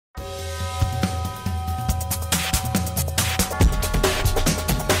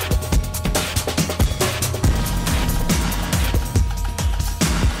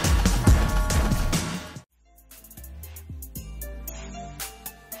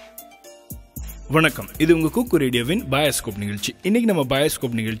வணக்கம், இது உங்க குக்கு ரேடியோவின் பயோஸ்கோப் நிகழ்ச்சி. இன்னைக்கு நம்ம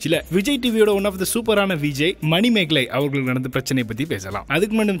பயோஸ்கோப் நிகழ்ச்சியில விஜய் டிவியோட ஒன் ஆஃப் த சூப்பரான விஜய் மணிமேகலை அவர்களுக்கு நடந்த பிரச்சனை பத்தி பேசலாம்.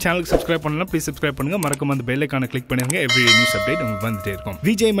 அதுக்கு முன்னாடி சேனலுக்கு சப்ஸ்கிரைப் பண்ணலாம், ப்ளீஸ் சப்ஸ்கிரைப் பண்ணுங்க. மறக்காம அந்த பெல் ஐகானை கிளிக் பண்ணுங்க. எவ்ரி நியூஸ் அப்டேட் உங்களுக்கு வந்துட்டே இருக்கும்.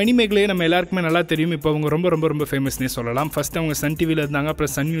 விஜய் மணிமேகலையை நம்ம எல்லாருக்குமே நல்லா தெரியும். இப்போ அவங்க ரொம்ப ரொம்ப ரொம்ப ஃபேமஸ்னே சொல்லலாம். ஃபர்ஸ்ட் அவங்க சன் டிவில இருந்தாங்க,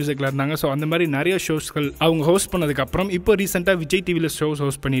 அப்புறம் சன் மியூசிக்ல இருந்தாங்க. ஸோ அந்த மாதிரி நிறைய ஷோஸ்கள் அவங்க ஹோஸ்ட் பண்ணதுக்கு அப்புறம் இப்போ ரீசெண்டா விஜய் டிவில ஷோஸ்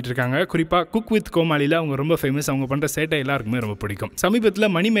ஹோஸ்ட் பண்ணிட்டு இருக்காங்க. குறிப்பா குக் வித் கோமாளில அவங்க ரொம்ப ஃபேமஸ். அவங்க பண்ற சேட்டை எல்லாருக்குமே ரொம்ப பிடிக்கும்.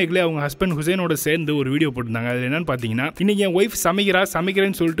 சமீபத்தில் மணிமேகலை அவங்க ஹஸ்பண்ட் ஹுசேனோட சேர்ந்து ஒரு வீடியோ போட்டிருந்தாங்க. அது என்னன்னு பாத்தீங்கன்னா, இன்னைக்கு என் ஒய்ஃப்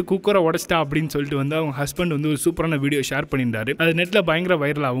சமைக்கிறேன்னு சொல்லிட்டு குக்கரை உடைச்சிட்டா அப்படின்னு சொல்லிட்டு வந்து அவங்க ஹஸ்பண்ட் வந்து ஒரு சூப்பரான வீடியோ ஷேர் பண்ணியிருந்தாரு. அது நெட்ல பயங்கர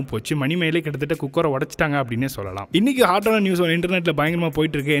வைரலாகவும் போச்சு. மணிமேகலை கிட்டத்தட்ட குக்கரை உடைச்சிட்டாங்க அப்படின்னே சொல்லலாம். இன்னைக்கு ஹாட்டான நியூஸ் இன்டர்நெட்ல பயங்கரமா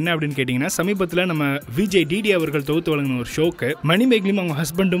போயிட்டு இருக்கு. என்ன அப்படின்னு கேட்டீங்கன்னா, சமீபத்தில் நம்ம விஜய் டிடி அவர்கள் தொகுத்து வழங்கின ஒரு ஷோக்கு மணிமேகலையும் அவங்க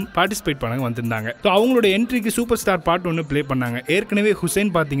ஹஸ்பண்டும் பார்ட்டிசிபேட் பண்ண வந்திருந்தாங்க. அவங்களோட என்ட்ரிக்கு சூப்பர் ஸ்டார் பாட்டு ஒன்று பிளே பண்ணாங்க. ஏற்கனவே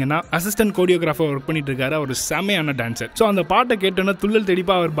ஹுசேன் பாத்தீங்கன்னா அசிஸ்டன்ட் கோரியோகிராஃபர் ஒர்க் பண்ணிட்டு இருக்காரு. அவர் செமையான டான்சர். ஸோ அந்த பாட்டை கேட்டோன்னா துள்ளல்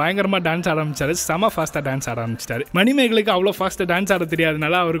தெளிப்பா அவர் பயங்கரமா டான்ஸ் ஆரம்பிச்சாரு. செம ஃபாஸ்டா டான்ஸ் ஆட ஆரம்பிச்சிட்டாரு. மணிமேகலைக்கு அவ்வளவு ஃபாஸ்டா டான்ஸ் ஆட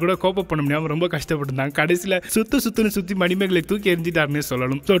தெரியாதனால அவர் கூட கோப்ப பண்ண முடியாம ரொம்ப கஷ்டப்பட்டிருந்தாங்க. கடைசியில சுத்தி மணிமேகலை தூக்கி எரிஞ்சிட்டாருன்னு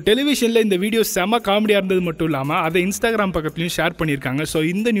சொல்லணும். ஸோ டெலிவிஷன்ல இந்த வீடியோ செம காமெடியா இருந்தது மட்டும் இல்லாம அதை இன்ஸ்டாகிராம் பக்கத்துலயும் ஷேர் பண்ணிருக்காங்க. ஸோ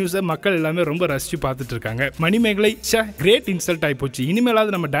இந்த நியூஸை மக்கள் எல்லாமே ரொம்ப ரசிச்சு பார்த்துட்டு இருக்காங்க. மணிமேகலை கிரேட் இன்சல்ட் ஆகி போச்சு,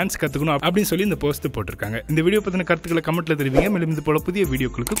 இனிமேலாவது நம்ம டான்ஸ் கத்துக்கணும் அப்படின்னு சொல்லி இந்த போஸ்ட் போட்டிருக்காங்க. இந்த வீடியோ பத்தின கருத்துக்களை கமெண்ட்ல தெரிவிங்க. மேலும் இது போல புதிய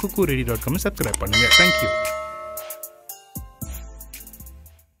வீடியோக்களுக்கு குக்கூ radio.com சப்ஸ்கிரைப் பண்ணுங்க. தேங்க்யூ.